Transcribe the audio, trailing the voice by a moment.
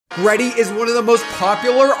GReddy is one of the most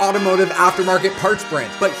popular automotive aftermarket parts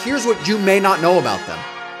brands, but here's what you may not know about them.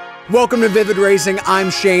 Welcome to Vivid Racing, I'm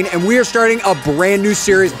Shane, and we are starting a brand new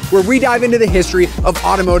series where we dive into the history of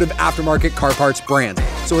automotive aftermarket car parts brands.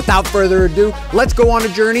 So without further ado, let's go on a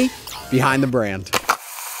journey behind the brand.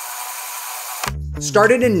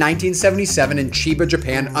 Started in 1977 in Chiba,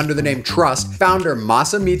 Japan under the name Trust, founder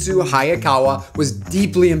Masamitsu Hayakawa was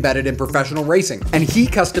deeply embedded in professional racing, and he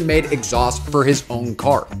custom-made exhaust for his own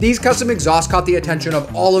car. These custom exhausts caught the attention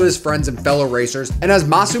of all of his friends and fellow racers, and as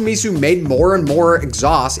Masamitsu made more and more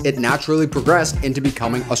exhausts, it naturally progressed into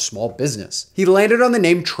becoming a small business. He landed on the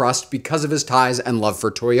name Trust because of his ties and love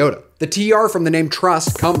for Toyota. The TR from the name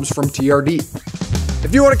Trust comes from TRD.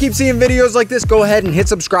 If you want to keep seeing videos like this, go ahead and hit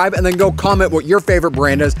subscribe and then go comment what your favorite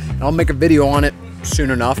brand is, and I'll make a video on it soon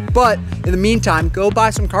enough. But in the meantime, go buy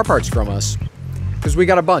some car parts from us because we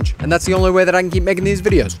got a bunch, and that's the only way that I can keep making these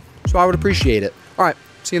videos. So I would appreciate it. All right,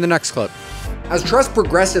 see you in the next clip. As Trust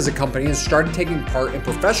progressed as a company and started taking part in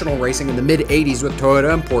professional racing in the mid-80s with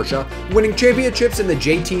Toyota and Porsche, winning championships in the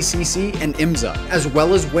JTCC and IMSA, as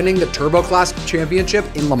well as winning the Turbo Class Championship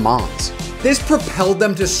in Le Mans. This propelled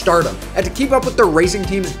them to stardom, and to keep up with the racing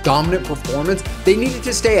team's dominant performance, they needed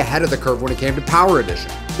to stay ahead of the curve when it came to power addition.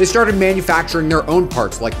 They started manufacturing their own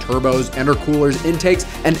parts like turbos, intercoolers, intakes,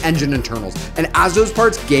 and engine internals, and as those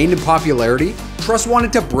parts gained in popularity, Trust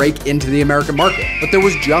wanted to break into the American market. But there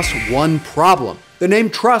was just one problem. The name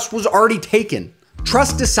Trust was already taken.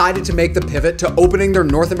 Trust decided to make the pivot to opening their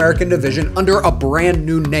North American division under a brand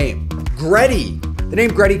new name, GReddy. The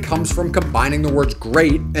name GReddy comes from combining the words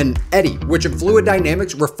great and eddy, which in fluid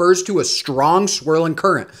dynamics refers to a strong swirling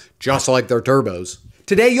current, just like their turbos.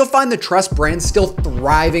 Today, you'll find the Trust brand still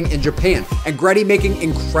thriving in Japan, and GReddy making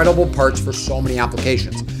incredible parts for so many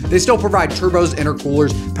applications. They still provide turbos,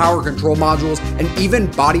 intercoolers, power control modules, and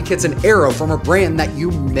even body kits and aero from a brand that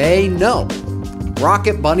you may know,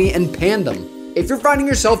 Rocket Bunny and Pandem. If you're finding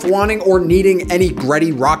yourself wanting or needing any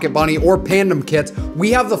GReddy, Rocket Bunny, or Pandem kits,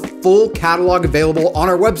 we have the full catalog available on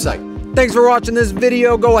our website. Thanks for watching this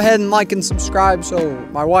video. Go ahead and like and subscribe so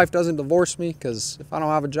my wife doesn't divorce me, because if I don't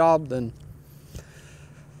have a job, then...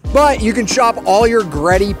 But you can shop all your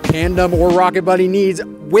GReddy, Pandem, or Rocket Bunny needs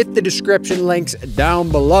with the description links down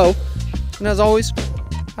below. And as always,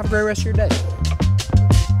 have a great rest of your day.